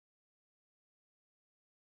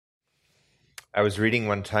I was reading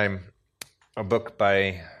one time a book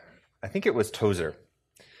by, I think it was Tozer,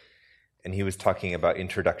 and he was talking about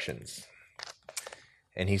introductions.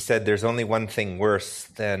 And he said there's only one thing worse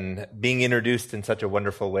than being introduced in such a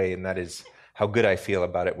wonderful way, and that is how good I feel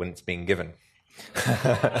about it when it's being given.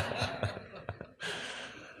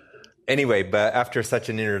 Anyway, but after such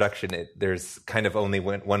an introduction, there's kind of only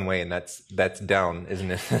one way, and that's down,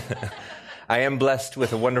 isn't it? I am blessed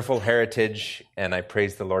with a wonderful heritage, and I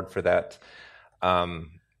praise the Lord for that.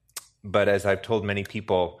 But as I've told many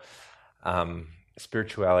people,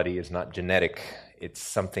 spirituality is not genetic. It's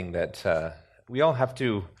something that we all have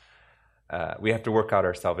to work out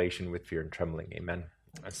our salvation with fear and trembling. Amen.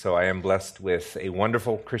 So I am blessed with a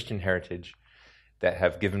wonderful Christian heritage that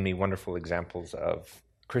have given me wonderful examples of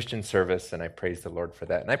Christian service, and I praise the Lord for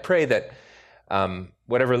that. And I pray that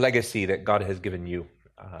whatever legacy that God has given you,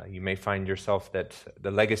 you may find yourself that the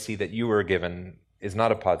legacy that you were given is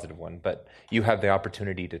not a positive one, but you have the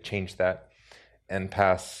opportunity to change that and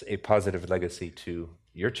pass a positive legacy to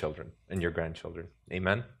your children and your grandchildren.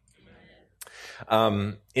 Amen.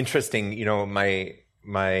 Interesting, my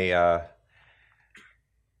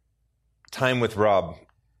time with Rob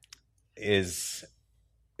it's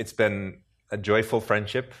been a joyful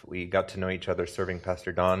friendship. We got to know each other serving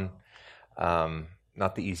Pastor Don.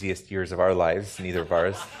 Not the easiest years of our lives, neither of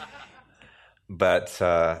ours, but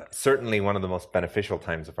certainly one of the most beneficial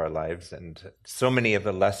times of our lives. And so many of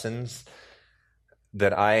the lessons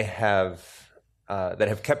that I have that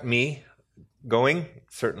have kept me going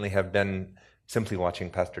certainly have been simply watching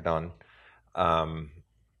Pastor Don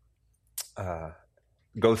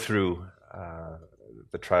go through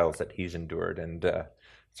the trials that he's endured, and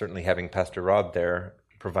certainly having Pastor Rob there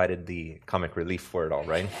provided the comic relief for it all,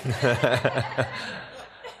 right?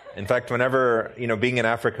 In fact, whenever, being in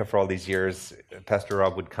Africa for all these years, Pastor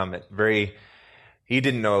Rob would come at he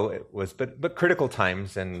didn't know it was, but critical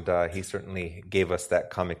times, and he certainly gave us that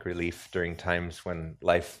comic relief during times when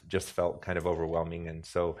life just felt kind of overwhelming. And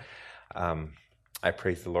so I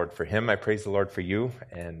praise the Lord for him. I praise the Lord for you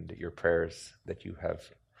and your prayers that you have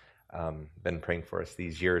been praying for us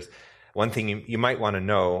these years. One thing you might want to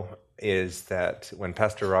know is that when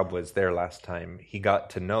Pastor Rob was there last time, he got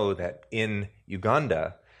to know that in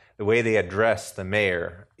Uganda, the way they address the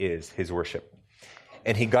mayor is his worship.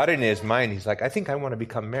 And he got it in his mind. He's like, I think I want to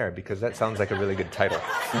become mayor because that sounds like a really good title.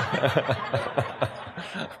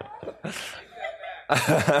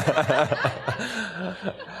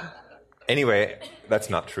 Anyway, that's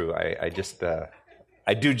not true.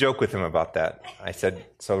 I do joke with him about that. I said,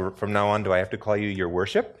 so from now on, do I have to call you your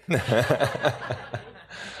worship?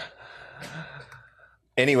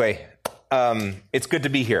 Anyway, it's good to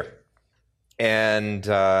be here. And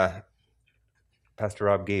Pastor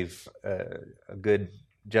Rob gave a good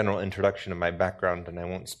general introduction of my background, and I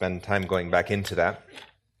won't spend time going back into that.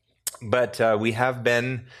 But we have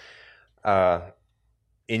been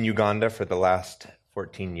in Uganda for the last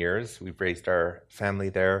 14 years. We've raised our family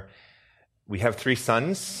there. We have 3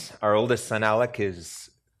 sons. Our oldest son, Alec,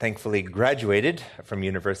 is thankfully graduated from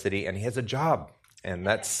university, and he has a job. And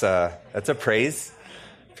that's a praise.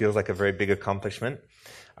 Feels like a very big accomplishment.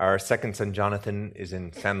 Our second son, Jonathan, is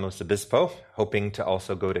in San Luis Obispo, hoping to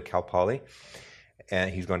also go to Cal Poly.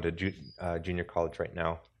 And he's going to junior college right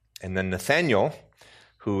now. And then Nathaniel,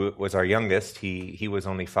 who was our youngest, he was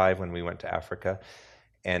only 5 when we went to Africa.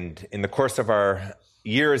 And in the course of our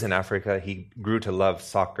years in Africa, he grew to love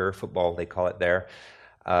soccer, football, they call it there.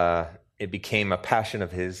 It became a passion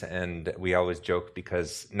of his, and we always joke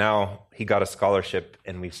because now he got a scholarship,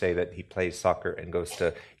 and we say that he plays soccer and goes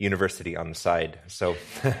to university on the side. So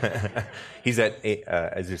he's at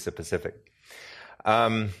Azusa Pacific.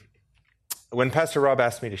 When Pastor Rob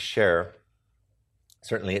asked me to share,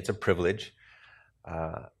 certainly it's a privilege.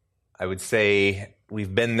 I would say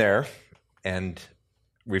we've been there, and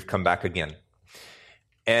we've come back again.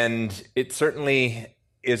 And it certainly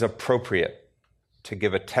is appropriate to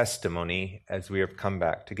give a testimony as we have come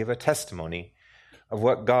back, to give a testimony of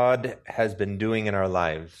what God has been doing in our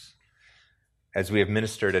lives as we have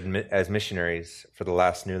ministered as missionaries for the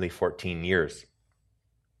last nearly 14 years.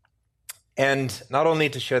 And not only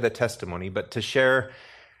to share the testimony, but to share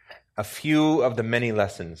a few of the many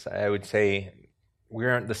lessons. I would say we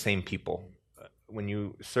aren't the same people. When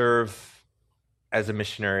you serve as a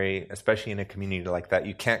missionary, especially in a community like that,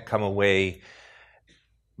 you can't come away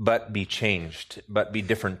but be changed, but be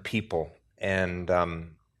different people. And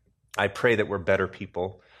I pray that we're better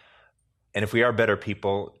people. And if we are better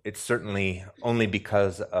people, it's certainly only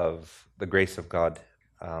because of the grace of God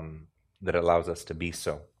that allows us to be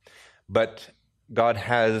so. But God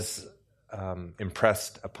has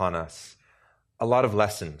impressed upon us a lot of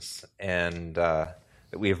lessons and that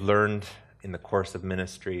we have learned in the course of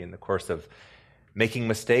ministry, in the course of making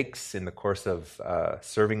mistakes, in the course of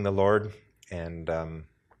serving the Lord. And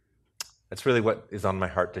that's really what is on my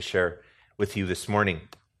heart to share with you this morning.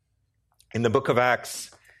 In the book of Acts,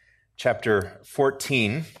 chapter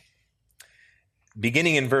 14,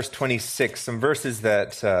 beginning in verse 26, some verses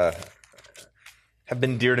that have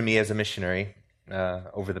been dear to me as a missionary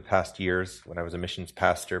over the past years when I was a missions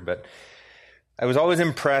pastor. But I was always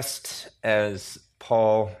impressed as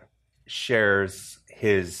Paul shares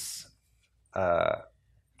his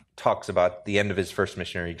talks about the end of his first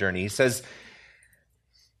missionary journey. He says,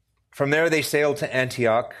 "From there they sailed to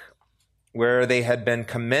Antioch, where they had been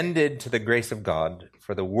commended to the grace of God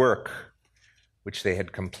for the work which they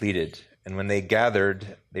had completed. And when they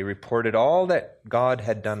gathered, they reported all that God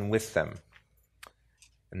had done with them,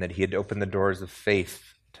 and that he had opened the doors of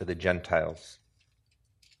faith to the Gentiles."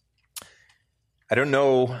 I don't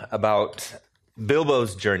know about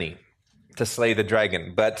Bilbo's journey to slay the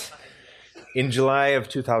dragon, but in July of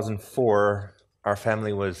 2004, our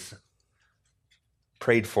family was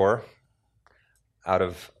prayed for out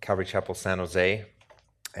of Calvary Chapel, San Jose,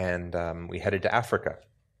 and we headed to Africa.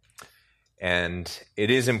 And it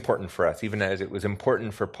is important for us, even as it was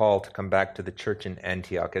important for Paul to come back to the church in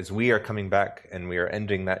Antioch, as we are coming back and we are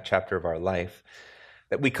ending that chapter of our life,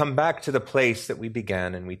 that we come back to the place that we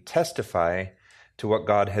began and we testify to what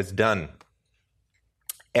God has done.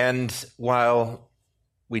 And while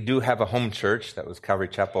we do have a home church, that was Calvary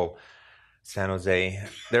Chapel, San Jose,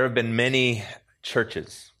 there have been many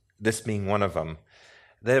churches, this being one of them,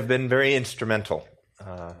 that have been very instrumental,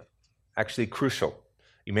 actually crucial.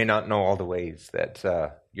 You may not know all the ways that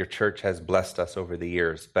your church has blessed us over the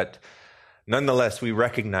years, but nonetheless, we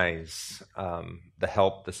recognize the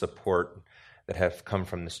help, the support that have come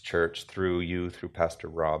from this church through you, through Pastor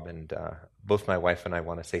Rob, and both my wife and I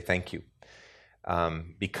want to say thank you,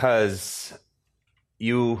 because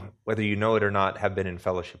you, whether you know it or not, have been in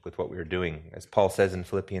fellowship with what we are doing. As Paul says in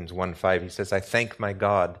Philippians 1:5, he says, "I thank my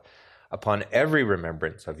God upon every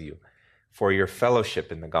remembrance of you for your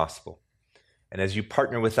fellowship in the gospel." And as you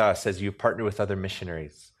partner with us, as you partner with other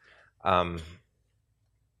missionaries,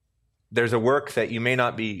 there's a work that you may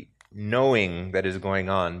not be knowing that is going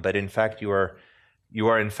on, but in fact you are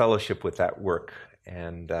in fellowship with that work.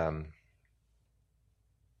 And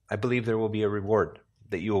I believe there will be a reward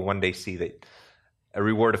that you will one day see, that a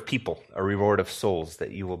reward of people, a reward of souls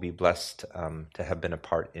that you will be blessed to have been a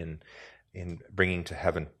part in bringing to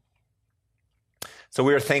heaven. So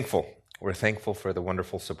we are thankful. We're thankful for the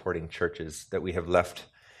wonderful supporting churches that we have left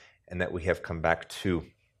and that we have come back to.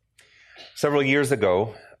 Several years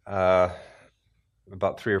ago,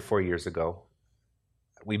 about 3 or 4 years ago,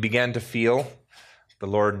 we began to feel the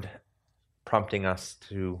Lord prompting us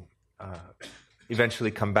to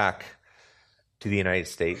eventually come back to the United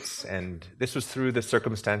States. And this was through the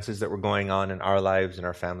circumstances that were going on in our lives and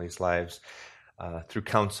our families' lives, through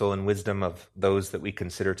counsel and wisdom of those that we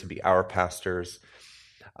consider to be our pastors.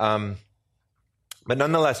 But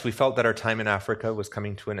nonetheless, we felt that our time in Africa was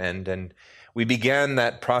coming to an end, and we began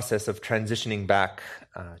that process of transitioning back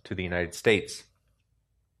to the United States.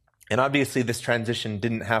 And obviously, this transition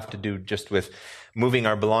didn't have to do just with moving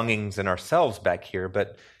our belongings and ourselves back here,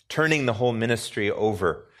 but turning the whole ministry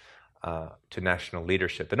over to national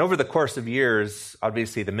leadership. And over the course of years,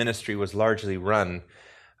 obviously, the ministry was largely run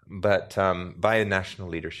but by a national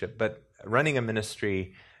leadership. But running a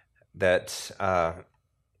ministry that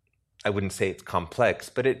I wouldn't say it's complex,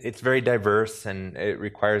 but it's very diverse and it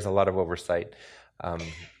requires a lot of oversight.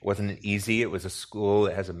 Wasn't easy. It was a school.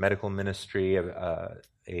 It has a medical ministry,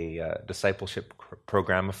 a discipleship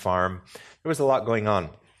program, a farm. There was a lot going on.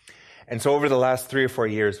 And so over the last 3 or 4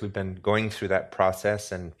 years, we've been going through that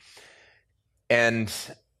process. And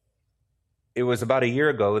it was about a year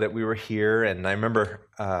ago that we were here. And I remember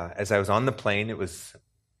as I was on the plane, it was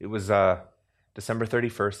December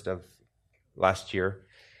 31st of last year.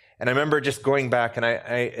 And I remember just going back, and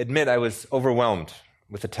I admit I was overwhelmed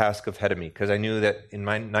with the task ahead of me, because I knew that in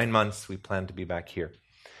my 9 months we planned to be back here.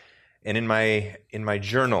 And in my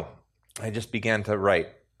journal, I just began to write,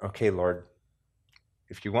 okay, Lord,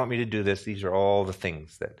 if you want me to do this, these are all the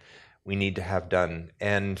things that we need to have done.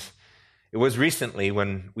 And it was recently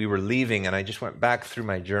when we were leaving, and I just went back through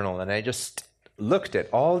my journal, and I just looked at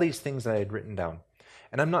all these things that I had written down.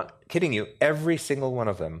 And I'm not kidding you, every single one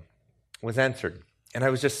of them was answered. And I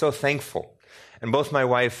was just so thankful. And both my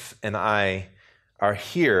wife and I are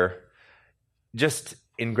here just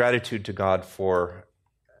in gratitude to God for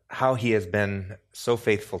how he has been so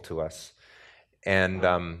faithful to us, and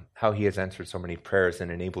how he has answered so many prayers in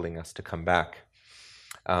enabling us to come back.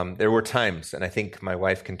 There were times, and I think my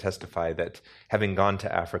wife can testify that having gone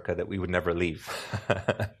to Africa, that we would never leave.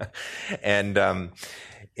 And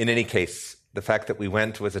in any case, the fact that we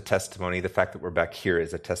went was a testimony. The fact that we're back here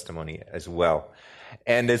is a testimony as well.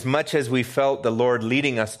 And as much as we felt the Lord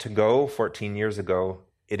leading us to go 14 years ago,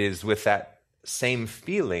 it is with that same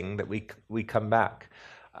feeling that we come back.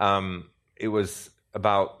 It was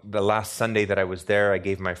about the last Sunday that I was there. I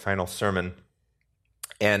gave my final sermon,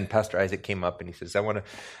 and Pastor Isaac came up and he says, I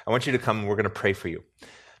want you to come. We're going to pray for you,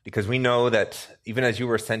 because we know that even as you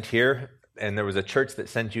were sent here, and there was a church that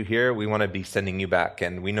sent you here, we want to be sending you back.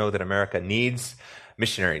 And we know that America needs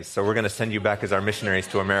missionaries. So we're going to send you back as our missionaries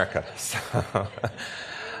to America.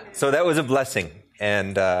 So that was a blessing.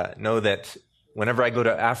 And know that whenever I go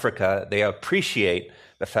to Africa, they appreciate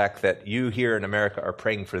the fact that you here in America are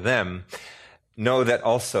praying for them. Know that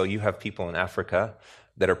also you have people in Africa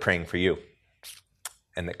that are praying for you,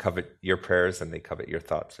 and that covet your prayers, and they covet your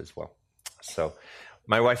thoughts as well. So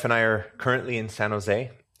my wife and I are currently in San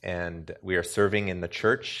Jose, and we are serving in the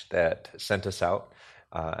church that sent us out.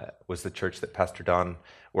 Was the church that Pastor Don,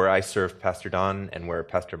 where I served Pastor Don, and where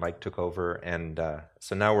Pastor Mike took over. And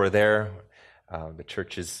so now we're there. The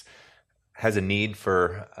church has a need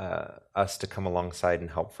for us to come alongside and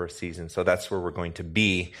help for a season. So that's where we're going to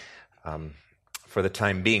be for the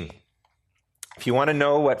time being. If you want to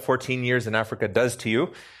know what 14 years in Africa does to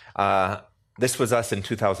you, this was us in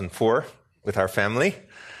 2004 with our family.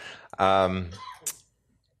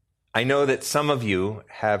 I know that some of you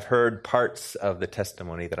have heard parts of the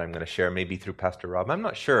testimony that I'm going to share, maybe through Pastor Rob. I'm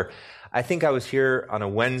not sure. I think I was here on a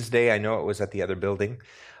Wednesday. I know it was at the other building.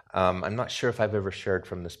 I'm not sure if I've ever shared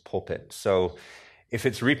from this pulpit. So if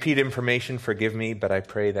it's repeat information, forgive me, but I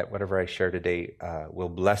pray that whatever I share today will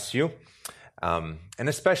bless you. And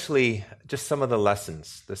especially just some of the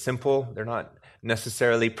lessons. The simple, they're not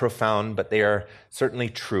necessarily profound, but they are certainly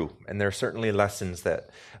true. And there are certainly lessons that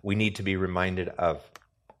we need to be reminded of.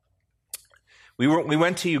 We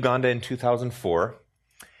went to Uganda in 2004,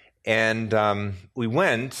 and we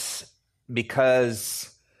went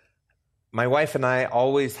because my wife and I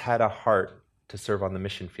always had a heart to serve on the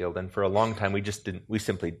mission field, and for a long time we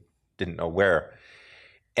simply didn't know where.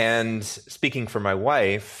 And speaking for my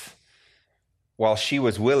wife, while she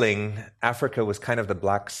was willing, Africa was kind of the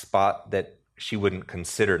black spot that she wouldn't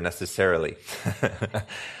consider necessarily.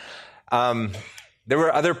 There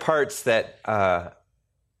were other parts that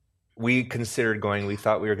we considered going. We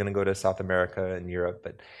thought we were going to go to South America and Europe,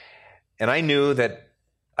 and I knew that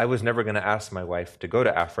I was never going to ask my wife to go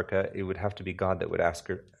to Africa. It would have to be God that would ask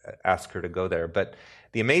her to go there. But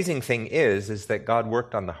the amazing thing is that God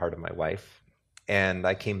worked on the heart of my wife, and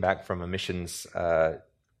I came back from a missions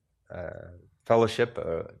fellowship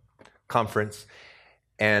conference,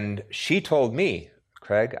 and she told me,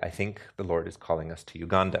 Craig, I think the Lord is calling us to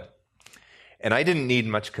Uganda. And I didn't need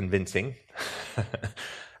much convincing.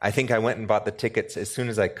 I think I went and bought the tickets as soon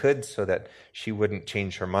as I could so that she wouldn't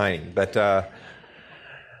change her mind. But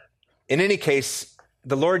in any case,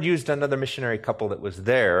 the Lord used another missionary couple that was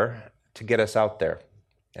there to get us out there.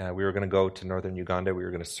 We were going to go to northern Uganda. We were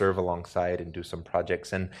going to serve alongside and do some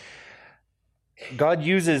projects. And God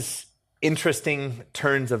uses interesting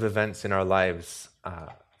turns of events in our lives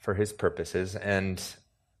for his purposes. And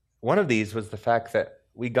one of these was the fact that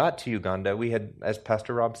we got to Uganda. We had, as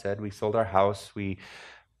Pastor Rob said, we sold our house. We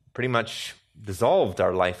pretty much dissolved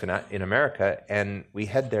our life in America, and we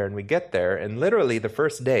head there and we get there. And literally the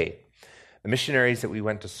first day, the missionaries that we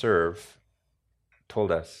went to serve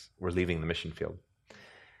told us we're leaving the mission field.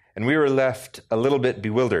 And we were left a little bit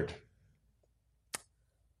bewildered.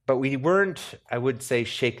 But we weren't, I would say,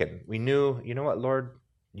 shaken. We knew, you know what, Lord,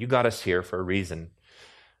 you got us here for a reason.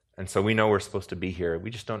 And so we know we're supposed to be here. We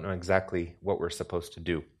just don't know exactly what we're supposed to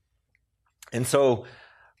do. And so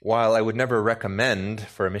while I would never recommend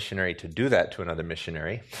for a missionary to do that to another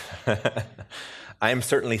missionary, I am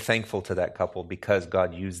certainly thankful to that couple because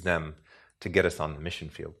God used them to get us on the mission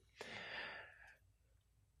field.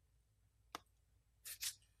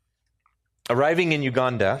 Arriving in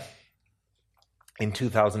Uganda in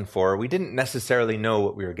 2004, we didn't necessarily know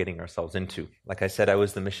what we were getting ourselves into. Like I said, I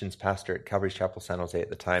was the missions pastor at Calvary Chapel San Jose at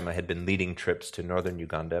the time. I had been leading trips to northern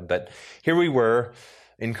Uganda, but here we were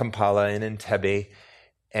in Kampala and in Entebbe,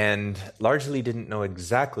 and largely didn't know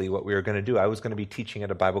exactly what we were going to do. I was going to be teaching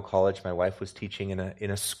at a Bible college. My wife was teaching in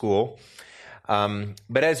a school.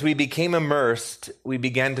 But as we became immersed, we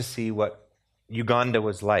began to see what Uganda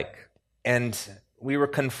was like. And we were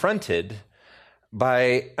confronted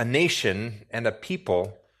by a nation and a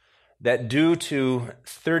people that, due to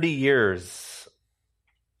 30 years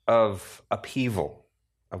of upheaval,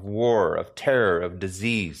 of war, of terror, of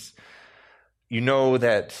disease, you know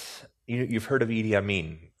that you've heard of Idi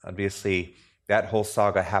Amin. Obviously, that whole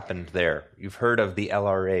saga happened there. You've heard of the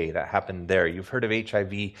LRA, that happened there. You've heard of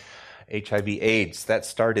HIV/AIDS, that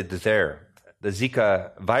started there. The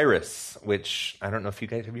Zika virus, which I don't know if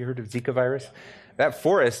have you heard of Zika virus? That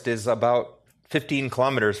forest is about 15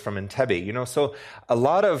 kilometers from Entebbe. So a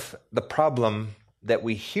lot of the problem that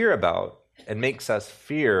we hear about and makes us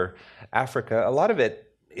fear Africa, a lot of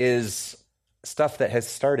it is stuff that has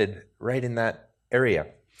started right in that area.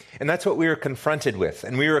 And that's what we were confronted with.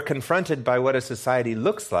 And we were confronted by what a society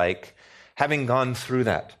looks like having gone through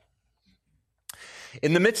that.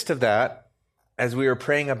 In the midst of that, as we were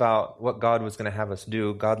praying about what God was going to have us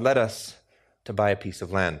do, God led us to buy a piece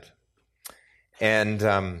of land. And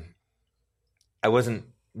I wasn't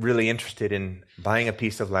really interested in buying a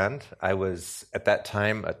piece of land. I was, at that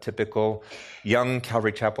time, a typical young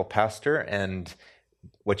Calvary Chapel pastor, and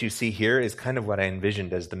what you see here is kind of what I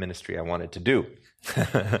envisioned as the ministry I wanted to do.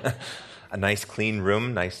 A nice clean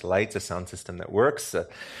room, nice lights, a sound system that works.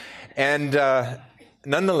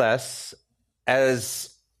 Nonetheless,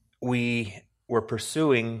 as we were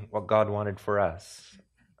pursuing what God wanted for us,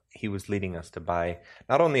 He was leading us to buy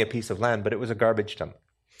not only a piece of land, but it was a garbage dump.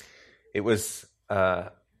 It was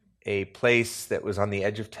a place that was on the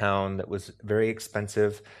edge of town that was very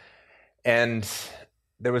expensive, and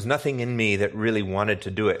there was nothing in me that really wanted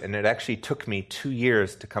to do it. And it actually took me 2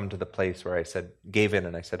 years to come to the place where I gave in,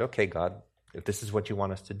 and I said, okay, God, if this is what you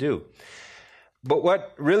want us to do. But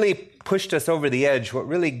what really pushed us over the edge, what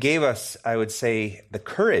really gave us, I would say, the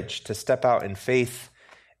courage to step out in faith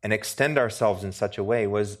and extend ourselves in such a way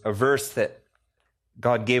was a verse that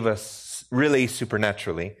God gave us really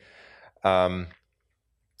supernaturally.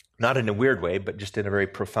 Not in a weird way, but just in a very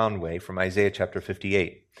profound way, from Isaiah chapter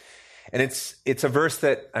 58. And it's a verse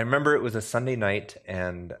that I remember. It was a Sunday night,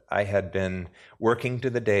 and I had been working through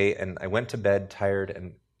the day, and I went to bed tired,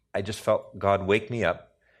 and I just felt God wake me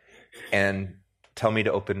up and tell me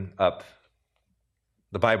to open up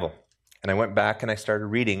the Bible. And I went back and I started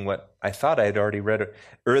reading what I thought I had already read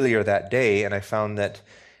earlier that day, and I found that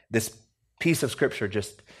this piece of scripture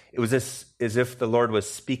it was as if the Lord was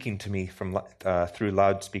speaking to me through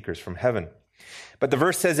loudspeakers from heaven. But the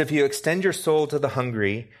verse says, if you extend your soul to the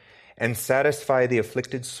hungry and satisfy the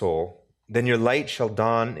afflicted soul, then your light shall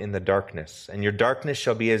dawn in the darkness, and your darkness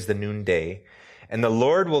shall be as the noonday. And the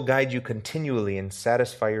Lord will guide you continually and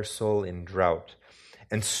satisfy your soul in drought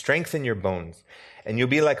and strengthen your bones. And you'll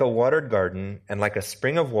be like a watered garden and like a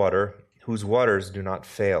spring of water whose waters do not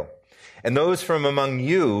fail. And those from among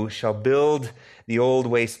you shall build the old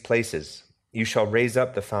waste places. You shall raise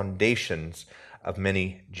up the foundations of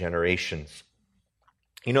many generations.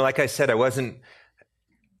 Like I said, I wasn't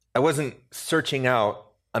searching out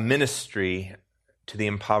a ministry to the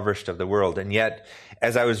impoverished of the world. And yet,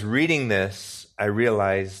 as I was reading this, I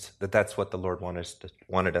realized that that's what the Lord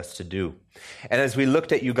wanted us to do. And as we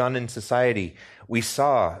looked at Ugandan society, we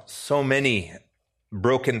saw so many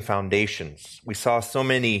broken foundations. We saw so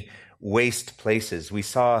many waste places. We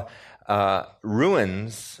saw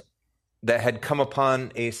ruins that had come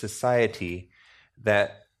upon a society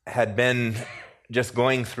that had been just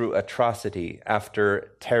going through atrocity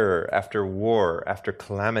after terror, after war, after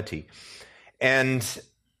calamity. And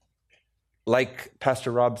like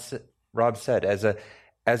Pastor Rob said,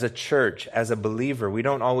 as a church, as a believer, we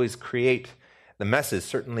don't always create the messes.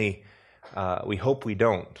 Certainly, we hope we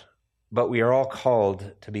don't. But we are all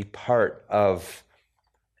called to be part of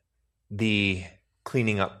the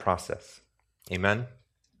cleaning up process. Amen?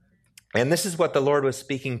 And this is what the Lord was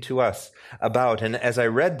speaking to us about. And as I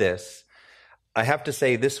read this, I have to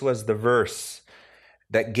say this was the verse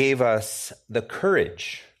that gave us the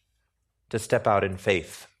courage to step out in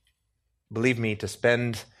faith. Believe me, to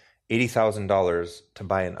spend $80,000 to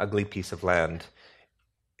buy an ugly piece of land,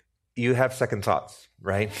 you have second thoughts,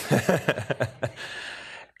 right?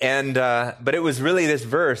 But it was really this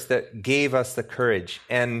verse that gave us the courage.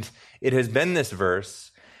 And it has been this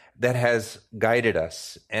verse that has guided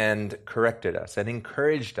us and corrected us and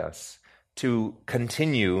encouraged us to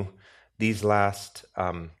continue these last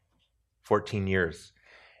 14 years.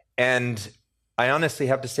 And I honestly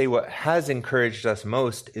have to say what has encouraged us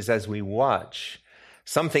most is as we watch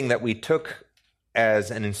something that we took as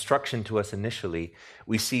an instruction to us initially,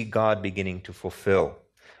 we see God beginning to fulfill.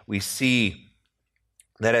 We see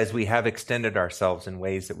that as we have extended ourselves in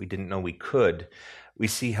ways that we didn't know we could, we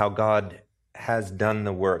see how God has done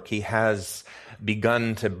the work. He has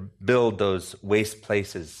begun to build those waste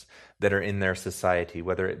places that are in their society,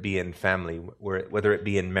 whether it be in family, whether it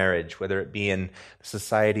be in marriage, whether it be in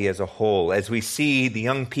society as a whole. As we see the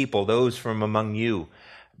young people, those from among you,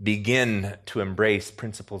 begin to embrace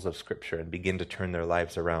principles of Scripture and begin to turn their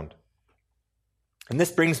lives around. And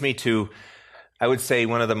this brings me to, I would say,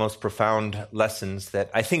 one of the most profound lessons that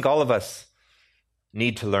I think all of us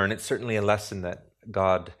need to learn. It's certainly a lesson that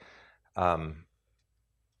God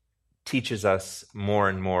teaches us more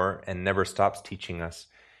and more and never stops teaching us.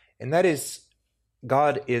 And that is,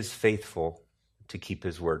 God is faithful to keep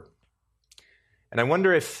his word. And I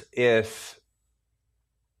wonder if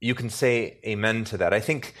you can say amen to that. I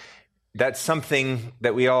think that's something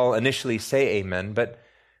that we all initially say amen, but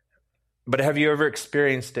have you ever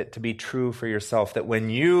experienced it to be true for yourself, that when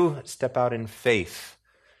you step out in faith,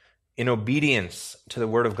 in obedience to the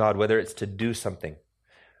word of God, whether it's to do something,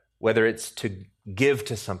 whether it's to give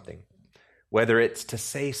to something, whether it's to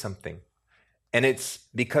say something, and it's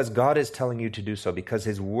because God is telling you to do so, because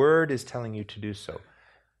his word is telling you to do so,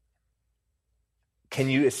 can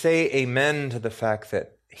you say amen to the fact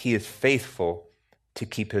that he is faithful to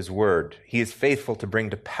keep his word? He is faithful to bring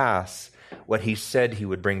to pass what he said he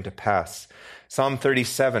would bring to pass. Psalm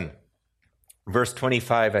 37, verse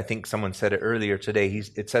 25, I think someone said it earlier today.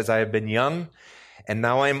 It says, I have been young, and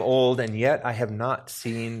now I am old, and yet I have not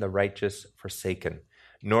seen the righteous forsaken,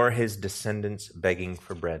 nor his descendants begging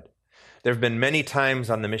for bread. There have been many times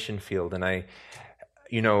on the mission field, and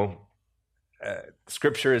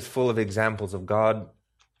Scripture is full of examples of God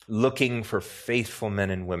looking for faithful men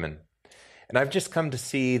and women. And I've just come to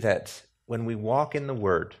see that when we walk in the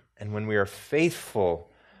Word and when we are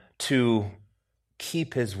faithful to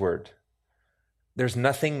keep his word, there's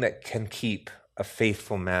nothing that can keep a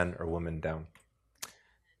faithful man or woman down.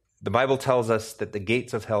 The Bible tells us that the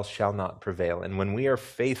gates of hell shall not prevail. And when we are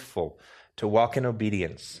faithful to walk in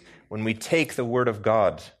obedience, when we take the word of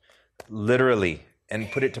God literally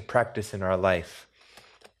and put it to practice in our life,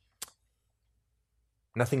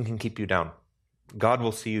 nothing can keep you down. God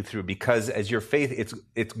will see you through, because as your faith,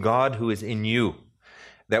 it's God who is in you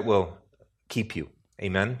that will keep you.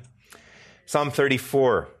 Amen. Psalm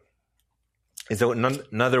 34 is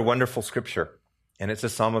another wonderful scripture, and it's a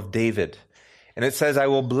psalm of David. And it says, I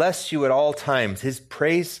will bless you at all times. His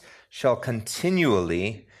praise shall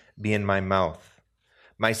continually be in my mouth.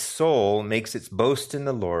 My soul makes its boast in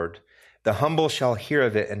the Lord. The humble shall hear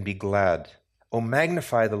of it and be glad. O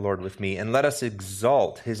magnify the Lord with me, and let us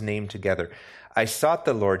exalt his name together. I sought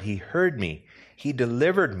the Lord, he heard me. He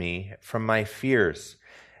delivered me from my fears.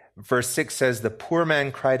 Verse 6 says, the poor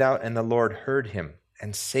man cried out, and the Lord heard him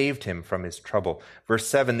and saved him from his trouble. Verse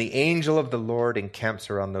 7, the angel of the Lord encamps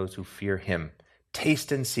around those who fear him.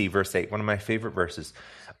 Taste and see, verse 8, one of my favorite verses.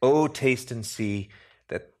 Oh, taste and see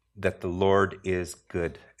that the Lord is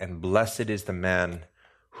good, and blessed is the man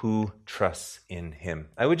who trusts in him.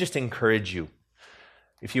 I would just encourage you,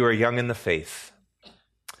 if you are young in the faith,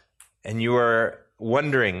 and you are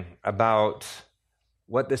wondering about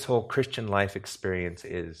what this whole Christian life experience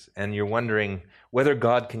is, and you're wondering whether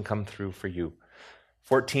God can come through for you.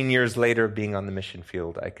 14 years later of being on the mission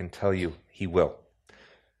field, I can tell you he will.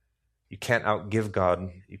 You can't outgive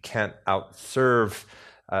God. You can't outserve.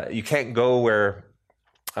 You can't go where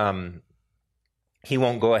he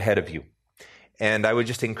won't go ahead of you. And I would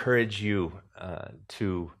just encourage you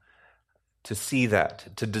to see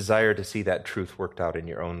that, to desire to see that truth worked out in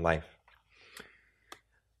your own life.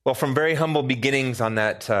 Well, from very humble beginnings on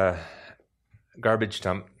that garbage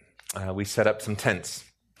dump, we set up some tents.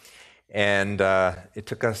 And it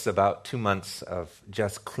took us about 2 months of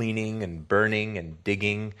just cleaning and burning and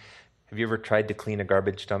digging. Have you ever tried to clean a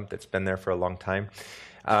garbage dump that's been there for a long time?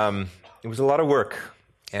 It was a lot of work.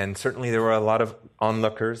 And certainly there were a lot of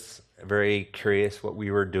onlookers, very curious what we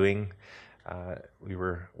were doing. We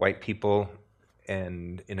were white people,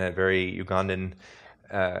 and in a very Ugandan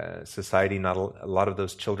society, not a lot of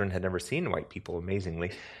those children had never seen white people,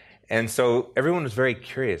 amazingly. And so everyone was very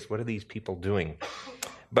curious, what are these people doing?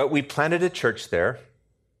 But we planted a church there,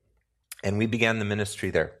 and we began the ministry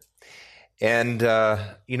there. And,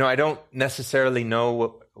 I don't necessarily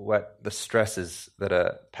know what the stresses that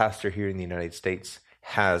a pastor here in the United States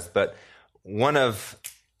has, but one of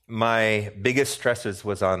my biggest stresses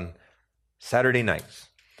was on Saturday nights,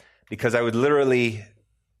 because I would literally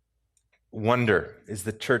wonder, is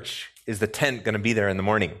the tent going to be there in the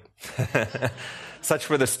morning? Such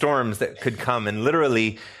were the storms that could come, and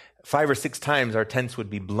literally 5 or 6 times our tents would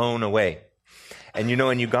be blown away. And in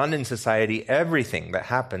Ugandan society, everything that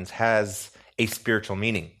happens has a spiritual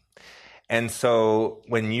meaning. And so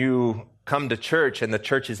when you come to church and the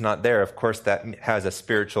church is not there, of course that has a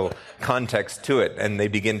spiritual context to it. And they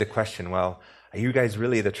begin to question, well, are you guys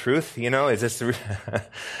really the truth? Is this,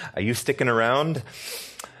 are you sticking around?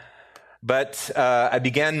 But I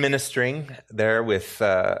began ministering there with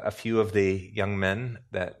a few of the young men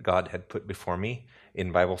that God had put before me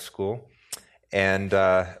in Bible school. And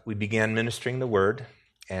we began ministering the word,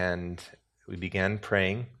 and we began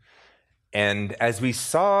praying. And as we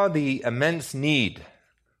saw the immense need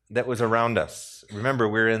that was around us, remember,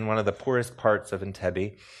 we're in one of the poorest parts of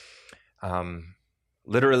Entebbe.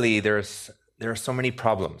 Literally, there are so many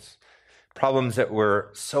problems that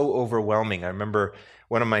were so overwhelming. I remember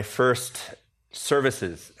one of my first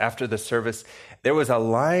services, after the service, there was a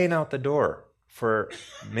line out the door for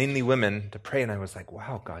mainly women to pray. And I was like,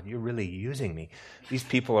 wow, God, you're really using me. These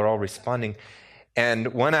people are all responding.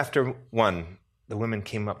 And one after one, the women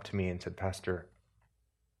came up to me and said, Pastor,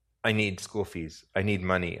 I need school fees. I need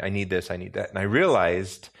money. I need this. I need that. And I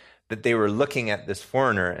realized that they were looking at this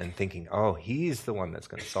foreigner and thinking, oh, he's the one that's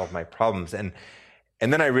going to solve my problems. And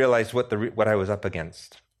then I realized what I was up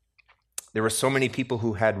against. There were so many people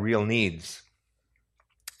who had real needs,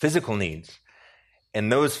 physical needs, and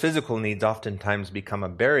those physical needs oftentimes become a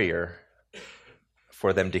barrier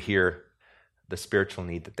for them to hear the spiritual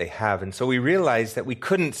need that they have. And so we realized that we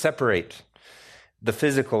couldn't separate the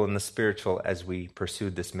physical and the spiritual as we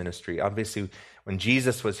pursued this ministry. Obviously, when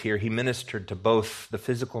Jesus was here, he ministered to both the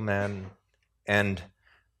physical man and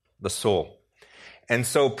the soul. And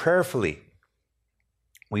so prayerfully,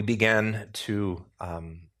 we began to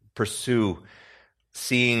pursue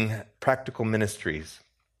seeing practical ministries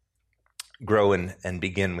grow and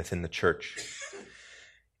begin within the church.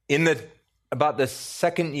 About the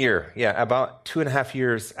second year, about 2.5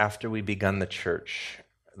 years after we begun the church,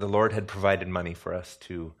 the Lord had provided money for us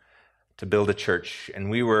to build a church, and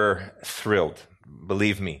we were thrilled,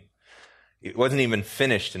 believe me. It wasn't even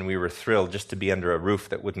finished, and we were thrilled just to be under a roof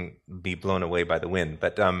that wouldn't be blown away by the wind.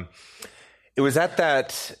 But it was at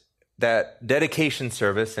that dedication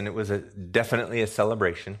service, and it was definitely a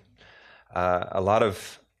celebration. A lot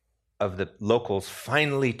of the locals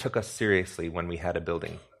finally took us seriously when we had a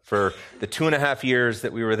building. For the 2.5 years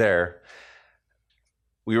that we were there,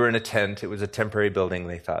 we were in a tent. It was a temporary building.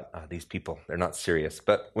 They thought, these people, they're not serious.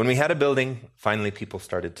 But when we had a building, finally people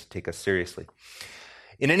started to take us seriously.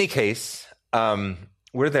 In any case,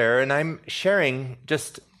 we're there, and I'm sharing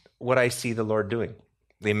just what I see the Lord doing.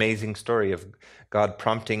 The amazing story of God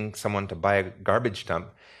prompting someone to buy a garbage dump,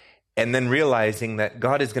 and then realizing that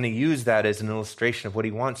God is going to use that as an illustration of what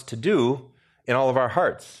he wants to do in all of our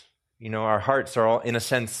hearts. You know, our hearts are all, in a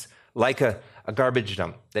sense, like a garbage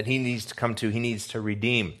dump that he needs to come to, he needs to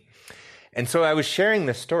redeem. And so I was sharing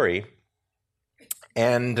this story,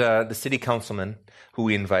 and the city councilman, who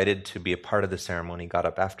we invited to be a part of the ceremony, got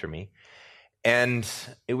up after me. And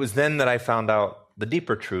it was then that I found out the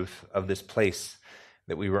deeper truth of this place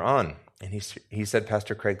that we were on. And he said,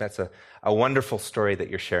 Pastor Craig, that's a wonderful story that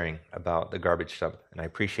you're sharing about the garbage dump, and I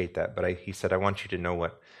appreciate that. But he said, I want you to know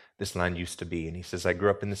what this land used to be. And he says, I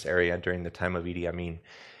grew up in this area during the time of Idi Amin.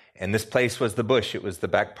 And this place was the bush. It was the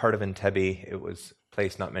back part of Entebbe. It was a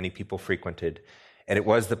place not many people frequented. And it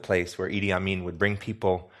was the place where Idi Amin would bring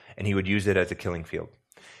people, and he would use it as a killing field.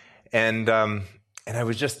 And I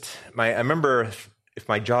was just, I remember if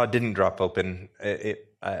my jaw didn't drop open,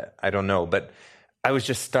 I don't know, but I was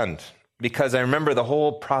just stunned, because I remember the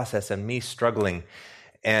whole process and me struggling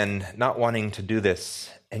and not wanting to do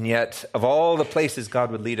this. And yet, of all the places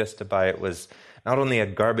God would lead us to buy, it was not only a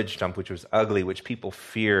garbage dump, which was ugly, which people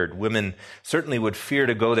feared. Women certainly would fear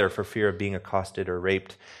to go there for fear of being accosted or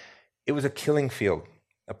raped. It was a killing field,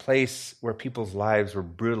 a place where people's lives were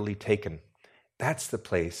brutally taken. That's the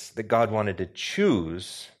place that God wanted to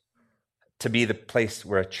choose to be the place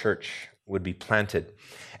where a church would be planted.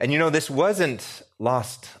 And you know, this wasn't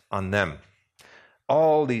lost on them.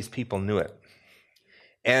 All these people knew it.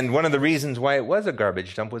 And one of the reasons why it was a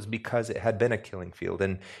garbage dump was because it had been a killing field.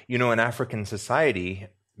 And, you know, in African society,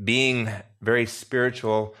 being very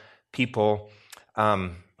spiritual people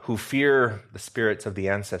who fear the spirits of the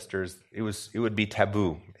ancestors, it would be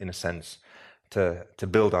taboo, in a sense, to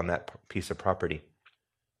build on that piece of property.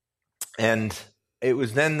 And it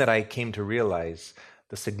was then that I came to realize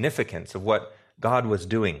the significance of what God was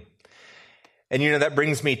doing. And, you know, that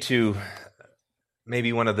brings me to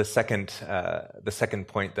maybe one of the second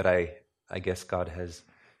point that I guess God has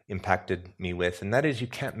impacted me with, and that is, you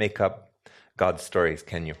can't make up God's stories,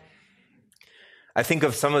 can you? I think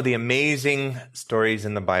of some of the amazing stories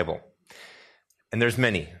in the Bible, and there's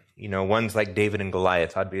many. You know, ones like David and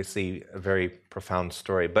Goliath, obviously a very profound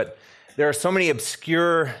story, but there are so many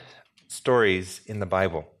obscure stories in the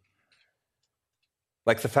Bible,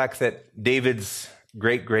 like the fact that David's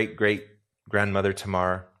great-great-great-grandmother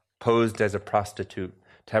Tamar posed as a prostitute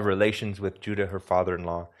to have relations with Judah, her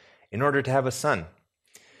father-in-law, in order to have a son.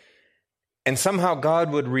 And somehow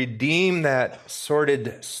God would redeem that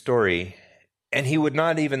sordid story, and he would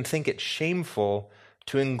not even think it shameful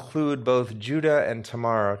to include both Judah and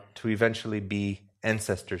Tamar to eventually be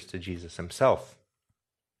ancestors to Jesus himself.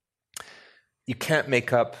 You can't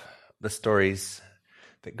make up the stories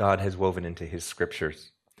that God has woven into his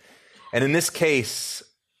scriptures. And in this case,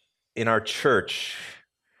 in our church,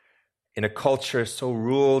 in a culture so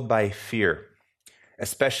ruled by fear,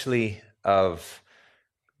 especially of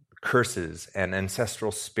curses and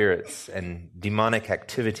ancestral spirits and demonic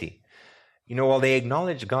activity, while they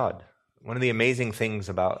acknowledge God, one of the amazing things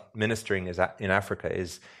about ministering in Africa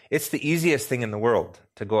is it's the easiest thing in the world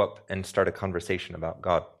to go up and start a conversation about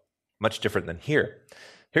God. Much different than here.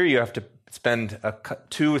 Here you have to spend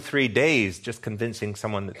 2 or 3 days just convincing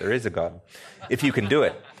someone that there is a God, if you can do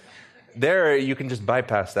it. There, you can just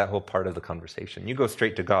bypass that whole part of the conversation. You go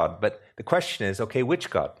straight to God. But the question is, okay, which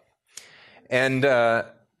God? And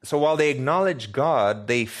so while they acknowledge God,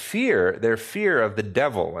 their fear of the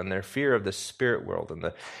devil and their fear of the spirit world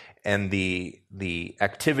and the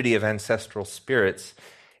activity of ancestral spirits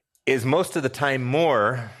is most of the time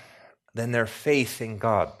more than their faith in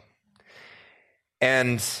God.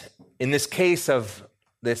 And in this case of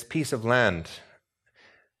this piece of land,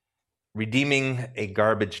 redeeming a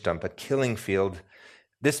garbage dump, a killing field,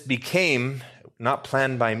 this became, not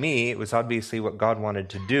planned by me, it was obviously what God wanted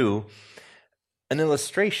to do, an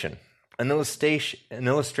illustration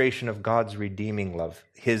of God's redeeming love,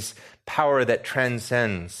 his power that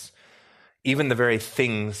transcends even the very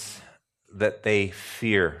things that they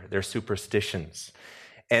fear, their superstitions.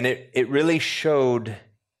 And it really showed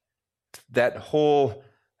that whole,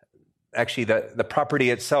 actually the property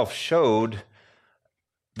itself showed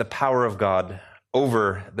the power of God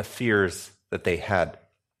over the fears that they had.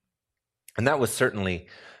 And that was certainly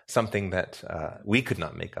something that we could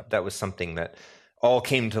not make up. That was something that all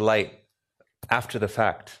came to light after the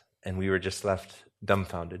fact, and we were just left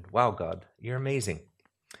dumbfounded. Wow, God, you're amazing.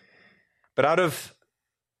 But out of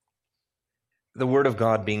the word of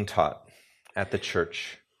God being taught at the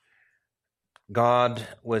church, God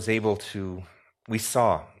was able to, we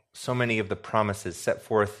saw so many of the promises set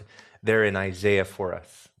forth there in Isaiah for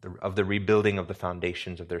us, of the rebuilding of the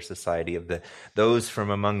foundations of their society, of those from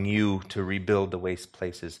among you to rebuild the waste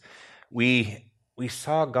places. We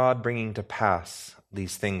saw God bringing to pass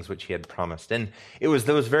these things which he had promised. And it was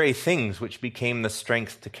those very things which became the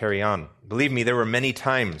strength to carry on. Believe me, there were many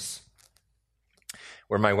times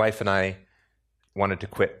where my wife and I wanted to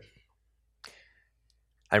quit.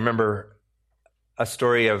 I remember a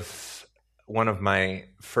story of one of my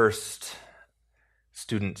first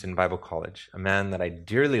students in Bible college, a man that I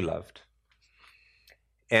dearly loved.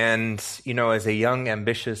 And, as a young,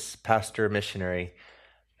 ambitious pastor, missionary,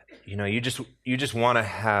 you just want to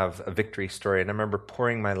have a victory story. And I remember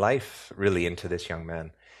pouring my life really into this young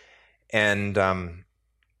man. And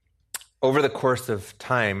over the course of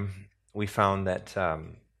time, we found that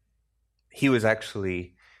he was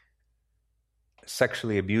actually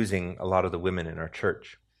sexually abusing a lot of the women in our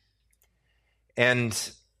church.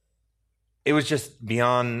 And it was just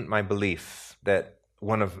beyond my belief that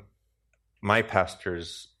one of my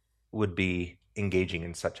pastors would be engaging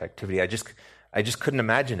in such activity. I just couldn't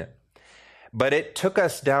imagine it. But it took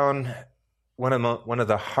us down one of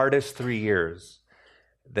the hardest 3 years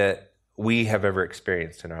that we have ever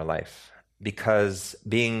experienced in our life, because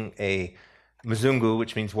being a Mzungu,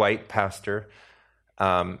 which means white pastor,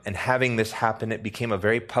 and having this happen, it became a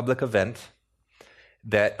very public event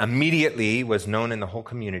that immediately was known in the whole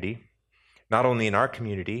community. Not only in our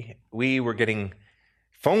community, we were getting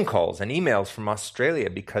phone calls and emails from Australia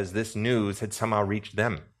because this news had somehow reached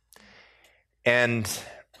them. And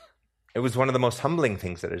it was one of the most humbling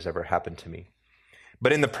things that has ever happened to me.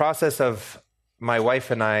 But in the process of my wife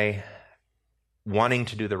and I wanting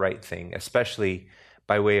to do the right thing, especially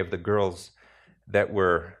by way of the girls that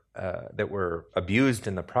were abused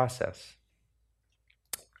in the process,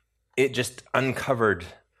 it just uncovered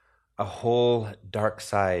a whole dark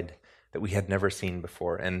side that we had never seen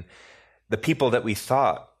before. And the people that we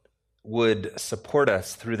thought would support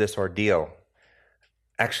us through this ordeal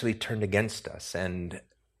actually turned against us. And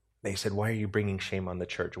they said, why are you bringing shame on the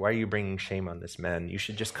church? Why are you bringing shame on this man? You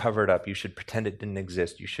should just cover it up. You should pretend it didn't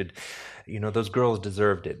exist. You should, those girls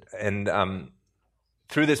deserved it. And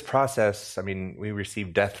through this process, we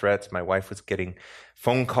received death threats. My wife was getting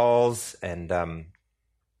phone calls, and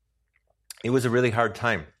it was a really hard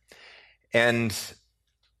time. And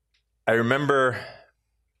I remember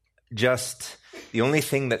just the only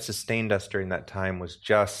thing that sustained us during that time was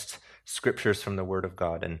just scriptures from the Word of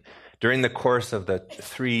God. And during the course of the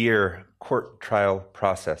 3-year court trial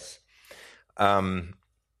process,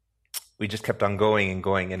 we just kept on going and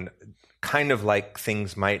going, and kind of like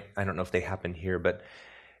things might, I don't know if they happen here, but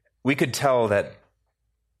we could tell that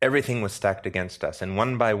everything was stacked against us. And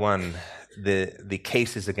one by one, the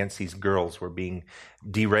cases against these girls were being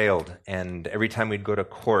derailed. And every time we'd go to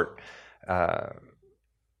court,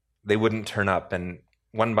 they wouldn't turn up. And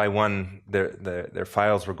one by one, their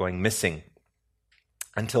files were going missing.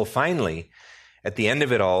 Until finally, at the end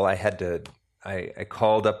of it all, I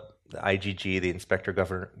called up the IGG, the Inspector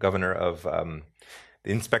Governor of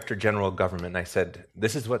the Inspector General of Government, and I said,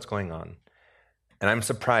 this is what's going on. And I'm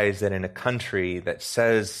surprised that in a country that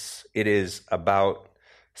says it is about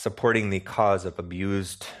supporting the cause of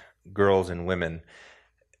abused girls and women,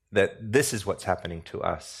 that this is what's happening to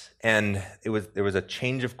us. And there was a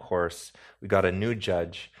change of course. We got a new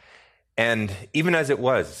judge. And even as it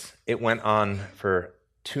went on for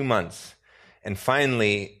 2 months. And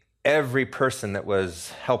finally, every person that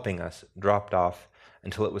was helping us dropped off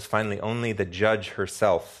until it was finally only the judge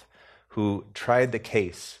herself who tried the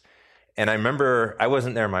case. And I remember, I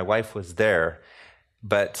wasn't there, my wife was there,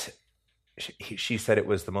 but she said it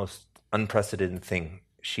was the most unprecedented thing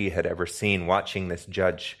she had ever seen, watching this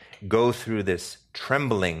judge go through this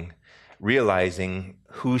trembling, realizing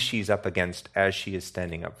who she's up against as she is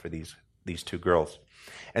standing up for these two girls.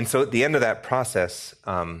 And so at the end of that process,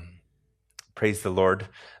 praise the Lord,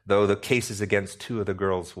 though the cases against 2 of the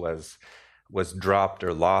girls was dropped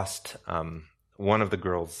or lost, one of the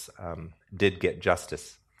girls did get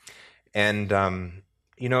justice. And,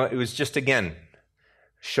 it was just, again,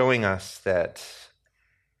 showing us that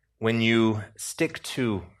when you stick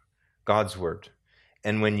to God's word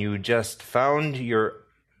and when you just found your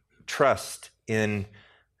trust in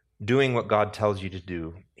doing what God tells you to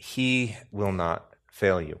do, he will not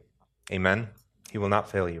fail you. Amen? He will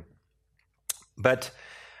not fail you. But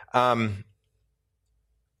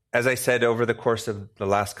as I said, over the course of the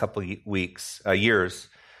last couple years,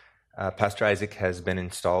 Pastor Isaac has been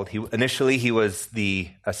installed. Initially, he was the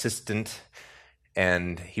assistant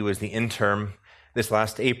and he was the interim. This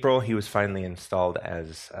last April, he was finally installed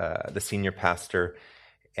as the senior pastor.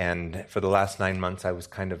 And for the last 9 months, I was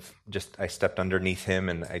I stepped underneath him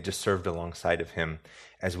and I just served alongside of him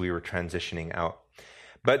as we were transitioning out.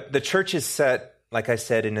 But the church is set, like I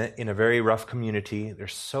said, in a very rough community.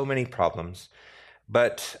 There's so many problems.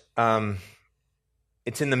 But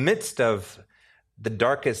it's in the midst of the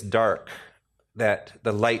darkest dark that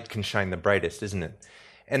the light can shine the brightest, isn't it?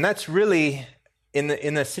 And that's really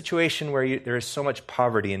in a situation where there is so much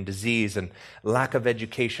poverty and disease and lack of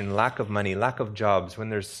education, lack of money, lack of jobs, when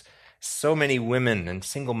there's so many women and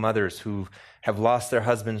single mothers who have lost their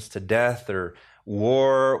husbands to death or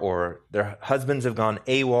war, or their husbands have gone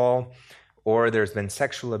AWOL, or there's been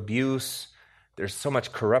sexual abuse, there's so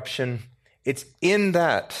much corruption. It's in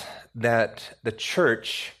that the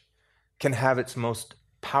church can have its most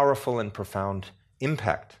powerful and profound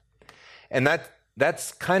impact. And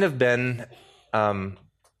that's kind of been,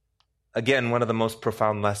 again, one of the most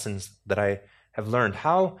profound lessons that I have learned,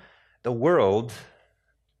 how the world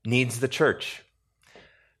needs the church.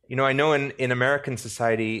 I know in American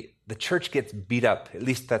society, the church gets beat up, at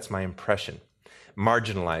least that's my impression,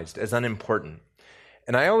 marginalized, as unimportant.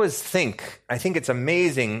 And I think it's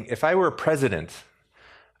amazing. If I were president,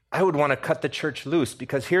 I would want to cut the church loose,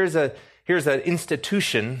 because here's an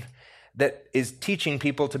institution that is teaching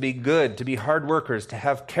people to be good, to be hard workers, to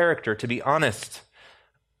have character, to be honest.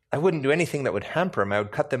 I wouldn't do anything that would hamper them. I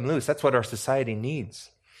would cut them loose. That's what our society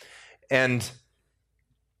needs. And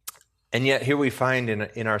yet here we find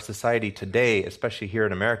in our society today, especially here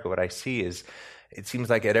in America, what I see is it seems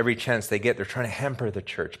like at every chance they get, they're trying to hamper the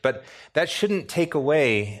church. But that shouldn't take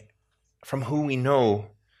away from who we know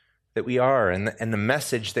that we are and the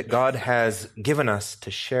message that God has given us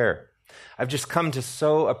to share. I've just come to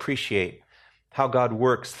so appreciate how God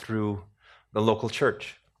works through the local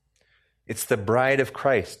church. It's the bride of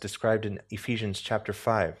Christ described in Ephesians chapter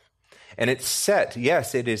 5. And it's set,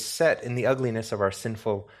 yes, it is set in the ugliness of our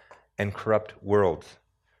sinful and corrupt world.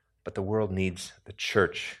 But the world needs the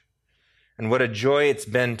church. And what a joy it's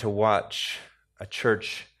been to watch a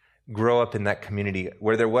church grow up in that community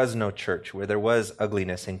where there was no church, where there was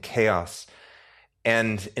ugliness and chaos.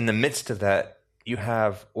 And in the midst of that, you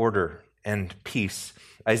have order and peace.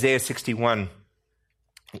 Isaiah 61,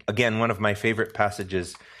 again, one of my favorite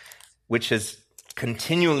passages, which is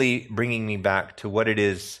continually bringing me back to what it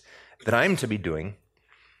is that I'm to be doing,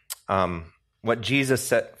 what Jesus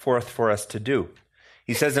set forth for us to do.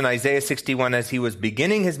 He says in Isaiah 61, as he was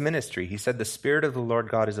beginning his ministry, he said, "The Spirit of the Lord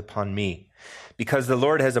God is upon me, because the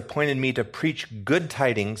Lord has appointed me to preach good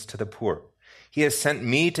tidings to the poor. He has sent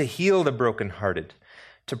me to heal the brokenhearted,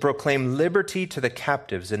 to proclaim liberty to the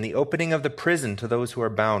captives and the opening of the prison to those who are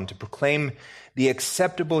bound, to proclaim the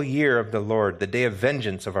acceptable year of the Lord, the day of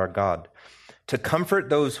vengeance of our God, to comfort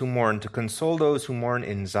those who mourn, to console those who mourn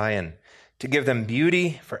in Zion, to give them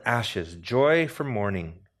beauty for ashes, joy for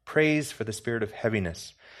mourning, praise for the spirit of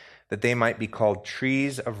heaviness, that they might be called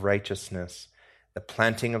trees of righteousness, the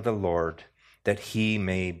planting of the Lord, that he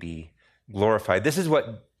may be glorified. This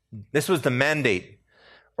was the mandate,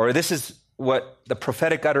 or this is what the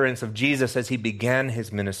prophetic utterance of Jesus as he began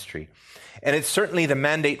his ministry. And it's certainly the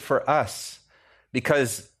mandate for us,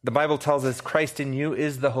 because the Bible tells us Christ in you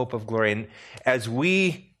is the hope of glory. And as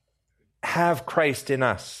we have Christ in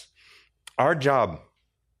us, our job,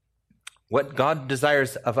 what God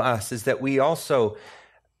desires of us, is that we also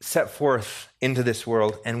set forth into this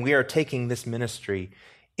world, and we are taking this ministry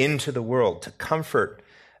into the world to comfort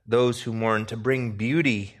those who mourn, to bring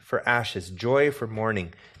beauty for ashes, joy for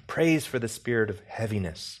mourning, praise for the spirit of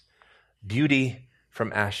heaviness, beauty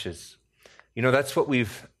from ashes. You know, that's what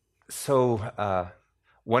we've so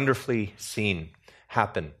wonderfully seen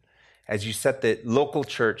happen. As you set the local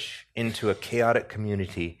church into a chaotic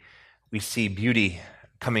community, we see beauty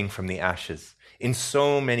coming from the ashes in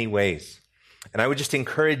so many ways. And I would just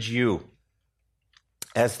encourage you,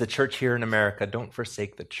 as the church here in America, don't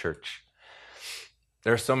forsake the church.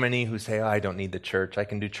 There are so many who say, I don't need the church. I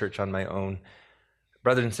can do church on my own.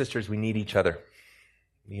 Brothers and sisters, we need each other.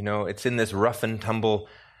 You know, it's in this rough and tumble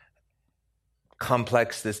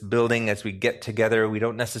complex, this building, as we get together. We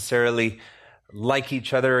don't necessarily like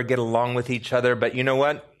each other or get along with each other, but you know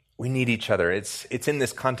what? We need each other. It's in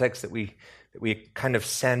this context that we kind of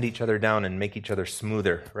sand each other down and make each other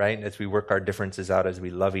smoother, right? As we work our differences out, as we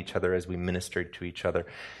love each other, as we minister to each other.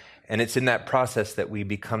 And it's in that process that we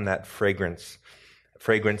become that fragrance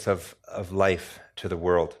of life to the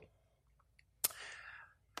world.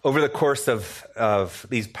 Over the course of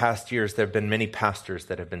these past years, there have been many pastors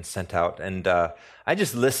that have been sent out, and I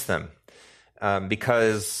just list them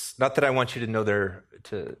because, not that I want you to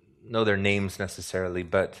know their names necessarily,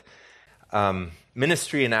 but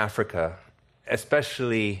ministry in Africa,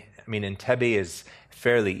 especially, Entebbe is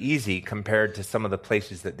fairly easy compared to some of the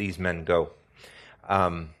places that these men go.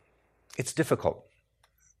 It's difficult.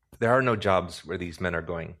 There are no jobs where these men are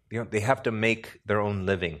going. They have to make their own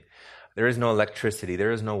living. There is no electricity.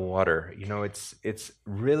 There is no water. It's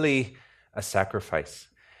really a sacrifice.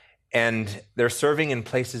 And they're serving in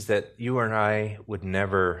places that you and I would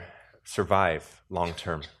never survive long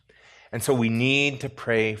term. And so we need to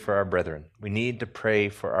pray for our brethren. We need to pray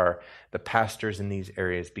for the pastors in these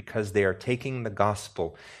areas, because they are taking the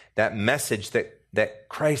gospel, that message that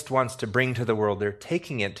Christ wants to bring to the world. They're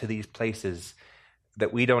taking it to these places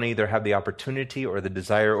that we don't either have the opportunity or the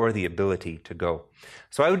desire or the ability to go.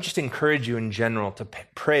 So I would just encourage you in general to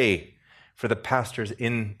pray for the pastors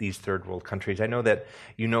in these third world countries. I know that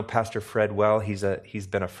you know Pastor Fred well. He's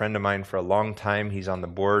been a friend of mine for a long time. He's on the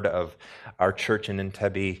board of our church in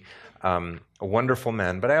Entebbe, a wonderful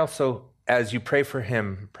man. But I also, as you pray for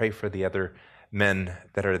him, pray for the other men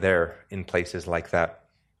that are there in places like that.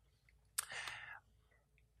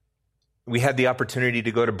 We had the opportunity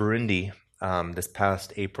to go to Burundi this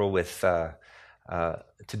past April to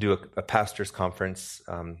do a pastor's conference.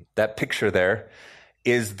 That picture there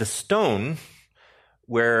is the stone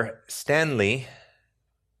where Stanley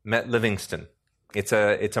met Livingstone. It's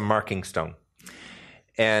a marking stone,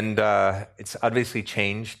 and it's obviously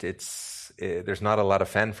changed. There's not a lot of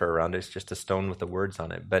fanfare around it. It's just a stone with the words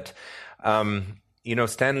on it. But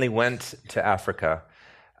Stanley went to Africa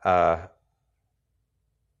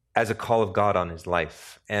as a call of God on his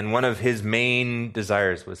life. And one of his main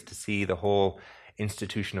desires was to see the whole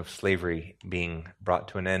institution of slavery being brought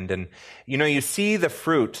to an end. And, you see the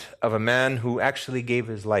fruit of a man who actually gave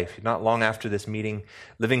his life. Not long after this meeting,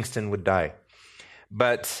 Livingstone would die.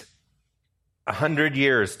 But 100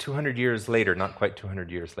 years, 200 years later, not quite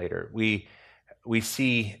 200 years later, we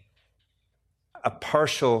see a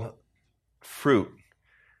partial fruit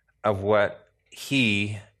of what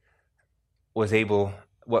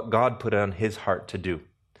what God put on his heart to do.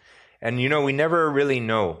 And we never really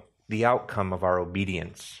know the outcome of our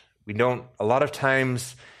obedience. A lot of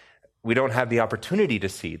times we don't have the opportunity to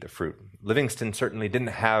see the fruit. Livingstone certainly didn't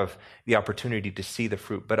have the opportunity to see the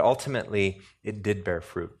fruit, but ultimately it did bear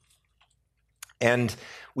fruit. And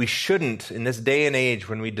we shouldn't, in this day and age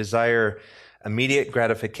when we desire immediate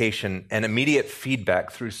gratification and immediate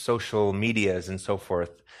feedback through social medias and so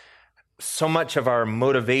forth, so much of our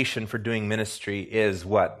motivation for doing ministry is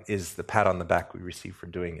the pat on the back we receive for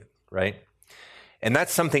doing it, right? And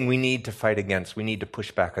that's something we need to fight against. We need to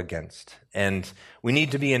push back against. And we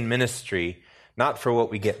need to be in ministry, not for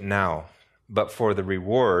what we get now, but for the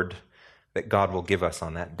reward that God will give us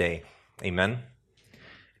on that day. Amen?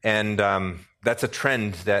 And that's a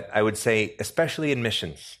trend that I would say, especially in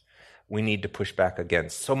missions, we need to push back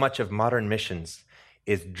against. So much of modern missions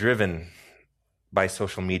is driven by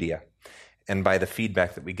social media and by the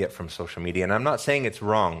feedback that we get from social media. And I'm not saying it's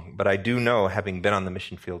wrong, but I do know, having been on the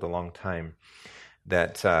mission field a long time,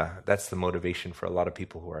 that that's the motivation for a lot of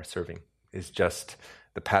people who are serving, is just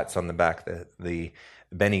the pats on the back, the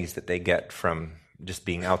bennies that they get from just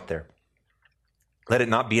being out there. Let it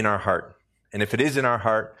not be in our heart. And if it is in our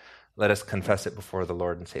heart, let us confess it before the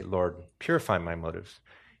Lord and say, Lord, purify my motives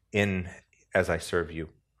as I serve you.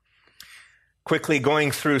 Quickly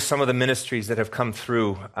going through some of the ministries that have come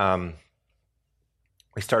through.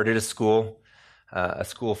 We started a school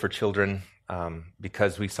for children,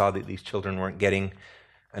 because we saw that these children weren't getting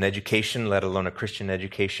an education, let alone a Christian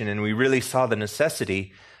education. And we really saw the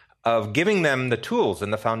necessity of giving them the tools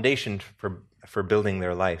and the foundation for building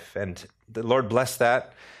their life. And the Lord blessed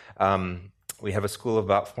that. We have a school of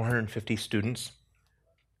about 450 students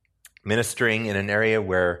ministering in an area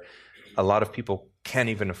where a lot of people can't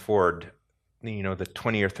even afford, the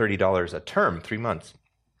 $20 or $30 a term, 3 months,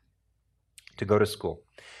 to go to school.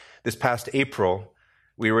 This past April,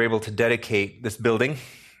 we were able to dedicate this building.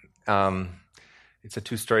 It's a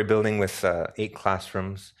 2-story building with 8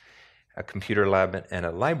 classrooms, a computer lab, and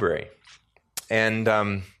a library. And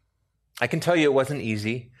I can tell you it wasn't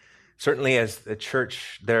easy. Certainly as a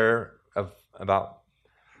church there of about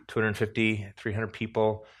 250, 300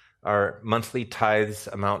 people, our monthly tithes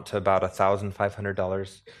amount to about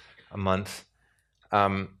 $1,500 a month.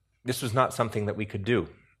 This was not something that we could do.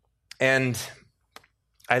 And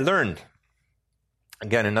I learned,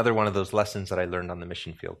 again, another one of those lessons that I learned on the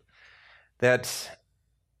mission field, that,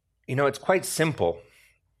 it's quite simple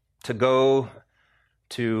to go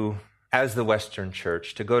to, as the Western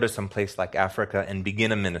Church, to go to some place like Africa and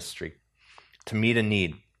begin a ministry, to meet a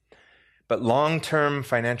need. But long-term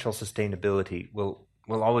financial sustainability will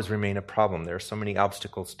always remain a problem. There are so many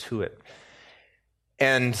obstacles to it.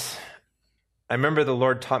 And I remember the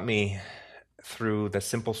Lord taught me through the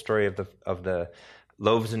simple story of the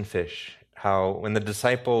loaves and fish, how when the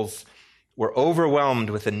disciples were overwhelmed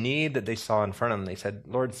with the need that they saw in front of them, they said,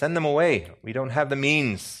 Lord, send them away. We don't have the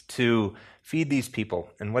means to feed these people.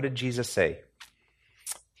 And what did Jesus say?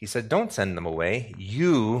 He said, don't send them away.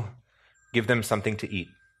 You give them something to eat.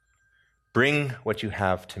 Bring what you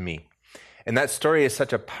have to me. And that story is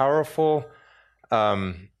such a powerful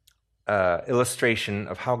illustration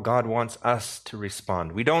of how God wants us to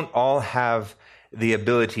respond. We don't all have the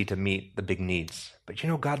ability to meet the big needs, but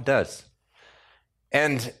God does.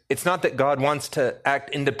 And it's not that God wants to act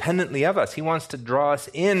independently of us. He wants to draw us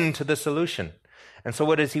into the solution. And so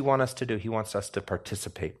what does he want us to do? He wants us to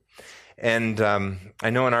participate. And I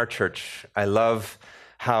know in our church, I love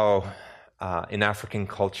how in African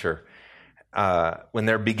culture, when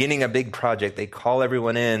they're beginning a big project, they call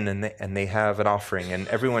everyone in and they have an offering, and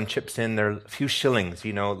everyone chips in their few shillings,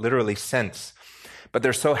 literally cents. But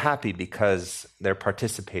they're so happy because they're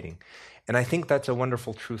participating. And I think that's a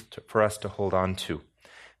wonderful truth for us to hold on to,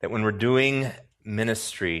 that when we're doing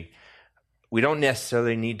ministry, we don't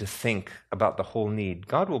necessarily need to think about the whole need.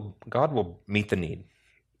 God will meet the need.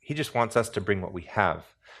 He just wants us to bring what we have.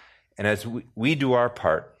 And as we do our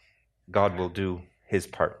part, God will do his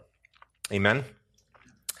part. Amen?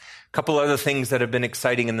 A couple other things that have been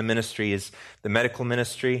exciting in the ministry is the medical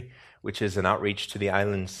ministry, which is an outreach to the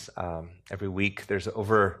islands every week. There's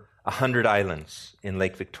over 100 islands in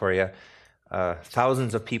Lake Victoria,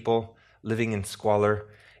 thousands of people living in squalor,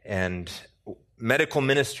 and medical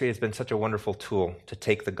ministry has been such a wonderful tool to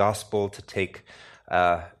take the gospel, to take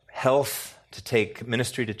health, to take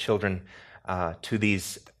ministry to children, to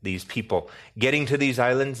these people. Getting to these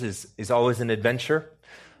islands is always an adventure.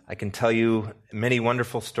 I can tell you many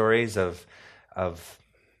wonderful stories of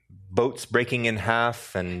boats breaking in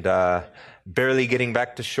half and barely getting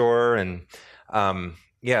back to shore. And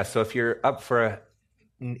so if you're up for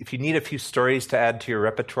if you need a few stories to add to your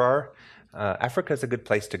repertoire, Africa is a good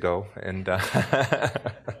place to go. And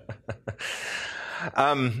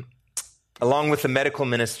along with the medical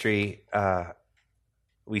ministry,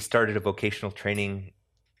 we started a vocational training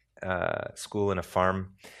school in a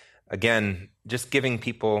farm. Again, just giving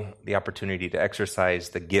people the opportunity to exercise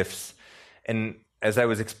the gifts. And as I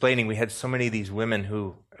was explaining, we had so many of these women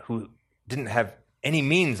who didn't have any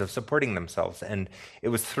means of supporting themselves. And it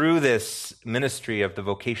was through this ministry of the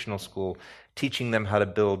vocational school, teaching them how to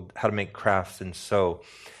build, how to make crafts and sew.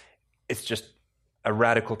 It's just a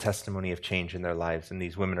radical testimony of change in their lives. And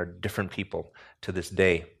these women are different people to this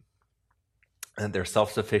day. And they're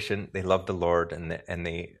self-sufficient. They love the Lord, and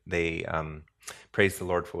they praise the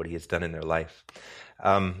Lord for what He has done in their life.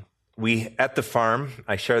 We at the farm,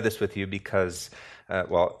 I share this with you because,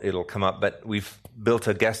 it'll come up, but we've built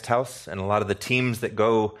a guest house, and a lot of the teams that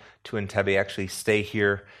go to Entebbe actually stay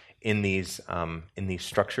here in these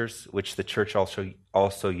structures, which the church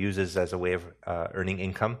also uses as a way of earning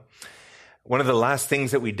income. One of the last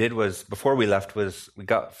things that we did was, before we left, was we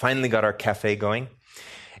finally got our cafe going.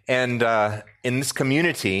 And in this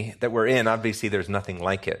community that we're in, obviously there's nothing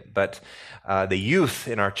like it, but the youth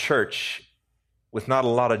in our church, with not a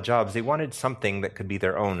lot of jobs, they wanted something that could be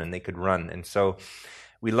their own and they could run. And so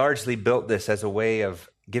we largely built this as a way of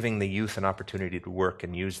giving the youth an opportunity to work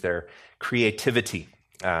and use their creativity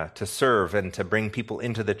to serve and to bring people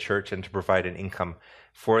into the church and to provide an income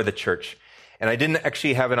for the church. And I didn't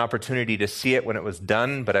actually have an opportunity to see it when it was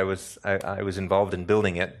done, but I was involved in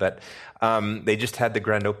building it. But they just had the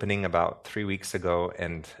grand opening about 3 weeks ago,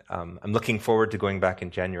 and I'm looking forward to going back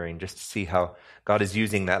in January and just to see how God is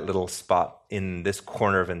using that little spot in this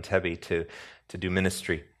corner of Entebbe to do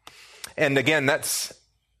ministry. And again,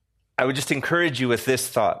 I would just encourage you with this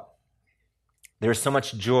thought. There's so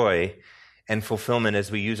much joy and fulfillment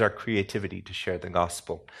as we use our creativity to share the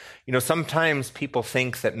gospel. You know, sometimes people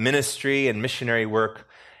think that ministry and missionary work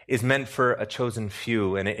is meant for a chosen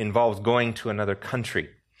few, and it involves going to another country.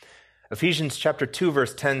 Ephesians chapter 2,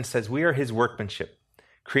 verse 10 says, "We are His workmanship,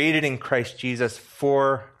 created in Christ Jesus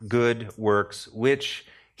for good works, which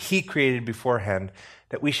He created beforehand,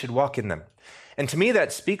 that we should walk in them." And to me,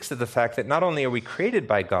 that speaks to the fact that not only are we created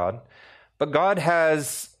by God, but God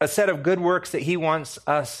has a set of good works that He wants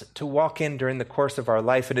us to walk in during the course of our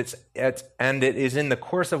life. And it is in the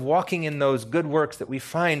course of walking in those good works that we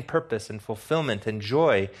find purpose and fulfillment and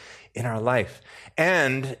joy in our life.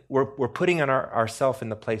 And we're putting ourselves in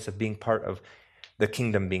the place of being part of the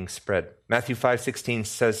kingdom being spread. Matthew 5:16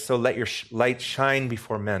 says, "So let your light shine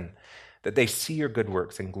before men, that they see your good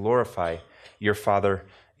works and glorify your Father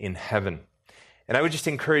in heaven." And I would just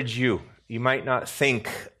encourage you. You might not think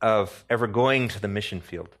of ever going to the mission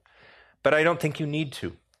field, but I don't think you need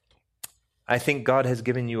to. I think God has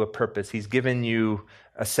given you a purpose. He's given you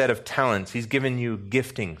a set of talents. He's given you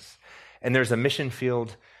giftings. And there's a mission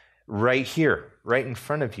field right here, right in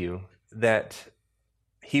front of you, that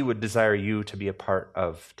He would desire you to be a part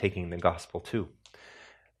of taking the gospel to.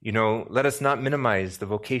 You know, let us not minimize the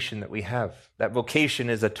vocation that we have. That vocation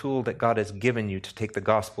is a tool that God has given you to take the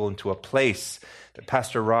gospel into a place that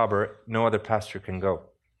Pastor Rob or no other pastor can go.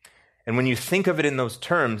 And when you think of it in those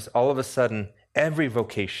terms, all of a sudden, every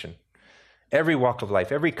vocation, every walk of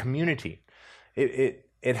life, every community,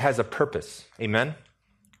 it has a purpose. Amen?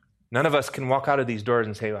 None of us can walk out of these doors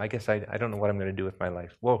and say, "I guess I don't know what I'm going to do with my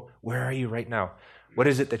life." Well, where are you right now? What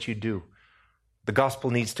is it that you do? The gospel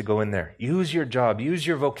needs to go in there. Use your job, use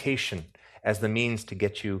your vocation as the means to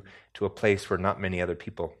get you to a place where not many other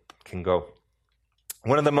people can go.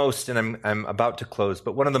 One of the most, and I'm about to close,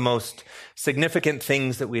 but one of the most significant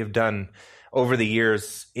things that we have done over the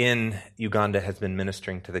years in Uganda has been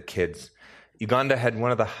ministering to the kids. Uganda had one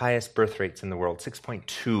of the highest birth rates in the world,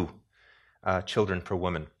 6.2 children per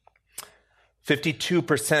woman.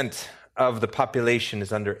 52% of the population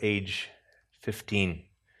is under age 15.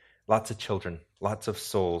 Lots of children, lots of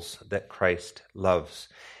souls that Christ loves.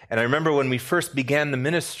 And I remember when we first began the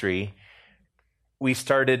ministry, we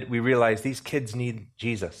realized these kids need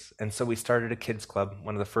Jesus. And so we started a kids club,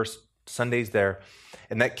 one of the first Sundays there.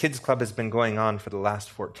 And that kids club has been going on for the last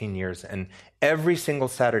 14 years. And every single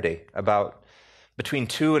Saturday, about between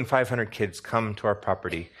 200 and 500 kids come to our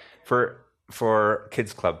property for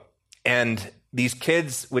kids club. And these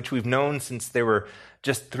kids, which we've known since they were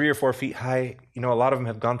just 3 or 4 feet high, you know, a lot of them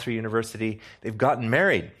have gone through university. They've gotten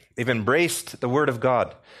married. They've embraced the Word of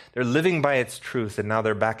God. They're living by its truth, and now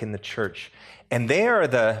they're back in the church. And they are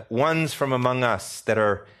the ones from among us that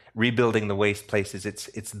are rebuilding the waste places.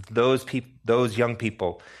 It's those young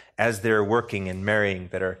people, as they're working and marrying,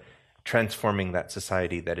 that are transforming that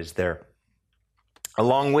society that is there.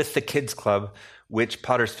 Along with the Kids Club, which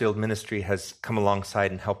Pottersfield Ministry has come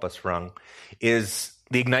alongside and helped us run, is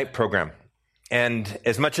the Ignite program. And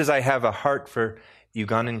as much as I have a heart for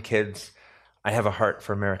Ugandan kids, I have a heart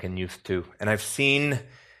for American youth too. And I've seen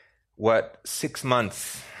what 6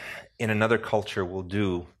 months in another culture will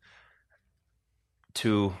do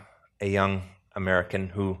to a young American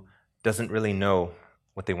who doesn't really know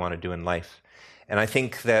what they want to do in life. And I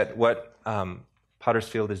think that what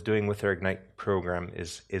Pottersfield is doing with their Ignite program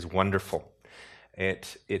is wonderful.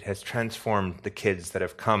 It has transformed the kids that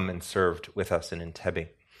have come and served with us in Entebbe.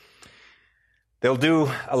 They'll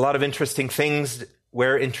do a lot of interesting things,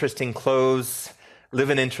 wear interesting clothes, live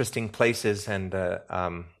in interesting places, and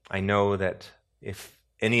I know that if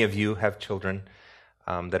any of you have children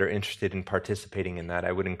that are interested in participating in that,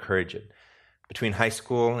 I would encourage it. Between high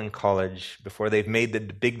school and college, before they've made the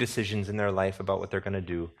big decisions in their life about what they're going to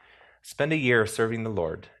do, spend a year serving the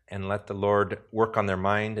Lord and let the Lord work on their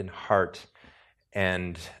mind and heart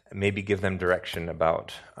and maybe give them direction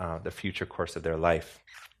about the future course of their life.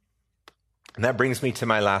 And that brings me to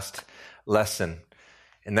my last lesson,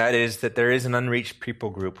 and that is that there is an unreached people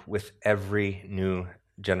group with every new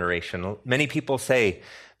generation. Many people say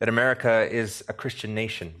that America is a Christian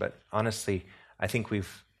nation, but honestly, I think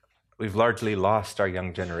we've largely lost our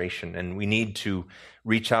young generation, and we need to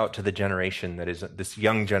reach out to the generation that is this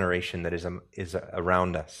young generation that is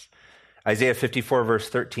around us. Isaiah 54 verse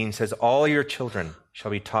 13 says, "All your children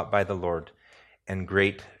shall be taught by the Lord, and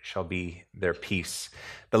great shall be their peace."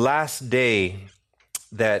 The last day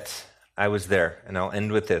that I was there, and I'll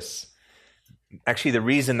end with this. Actually, the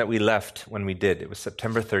reason that we left when we did, it was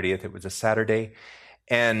September 30th. It was a Saturday,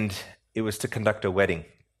 and it was to conduct a wedding.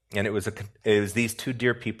 And it was these two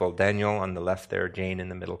dear people, Daniel on the left there, Jane in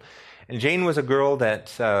the middle. And Jane was a girl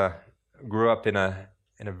that grew up in a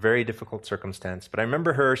very difficult circumstance. But I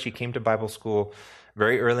remember her. She came to Bible school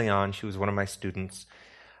very early on. She was one of my students.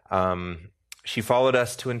 She followed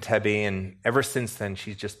us to Entebbe, and ever since then,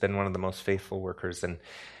 she's just been one of the most faithful workers. And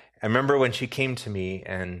I remember when she came to me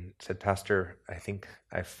and said, "Pastor, I think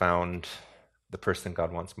I found the person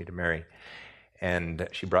God wants me to marry." And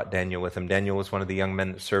she brought Daniel with him. Daniel was one of the young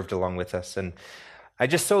men that served along with us. And I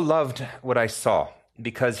just so loved what I saw,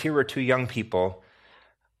 because here were two young people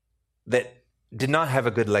that did not have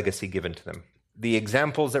a good legacy given to them. The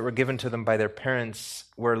examples that were given to them by their parents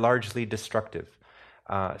were largely destructive,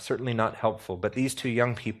 certainly not helpful. But these two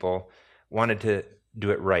young people wanted to do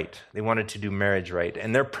it right. They wanted to do marriage right.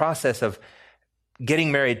 And their process of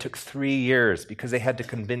getting married took 3 years, because they had to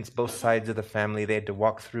convince both sides of the family. They had to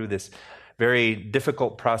walk through this very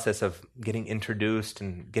difficult process of getting introduced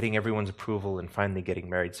and getting everyone's approval and finally getting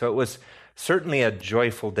married. So it was certainly a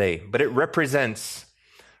joyful day, but it represents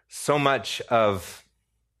so much of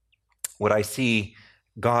what I see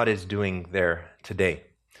God is doing there today.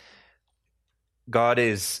 God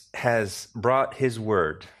has brought his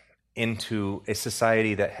word into a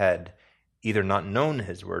society that had either not known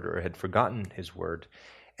his word or had forgotten his word,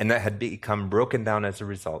 and that had become broken down as a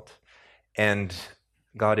result. And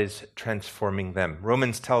God is transforming them.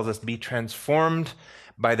 Romans tells us, "Be transformed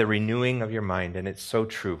by the renewing of your mind," and it's so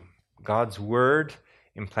true. God's word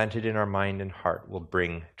implanted in our mind and heart will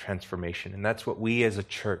bring transformation, and that's what we as a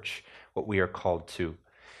church, what we are called to.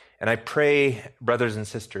 And I pray, brothers and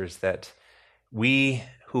sisters, that we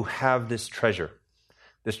who have this treasure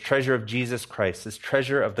of Jesus Christ, this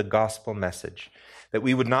treasure of the gospel message, that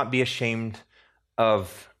we would not be ashamed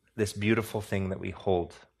of this beautiful thing that we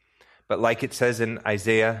hold. But like it says in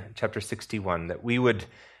Isaiah chapter 61, that we would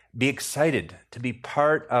be excited to be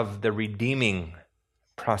part of the redeeming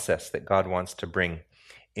process that God wants to bring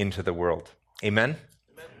into the world. Amen?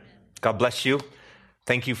 Amen. God bless you.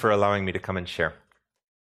 Thank you for allowing me to come and share.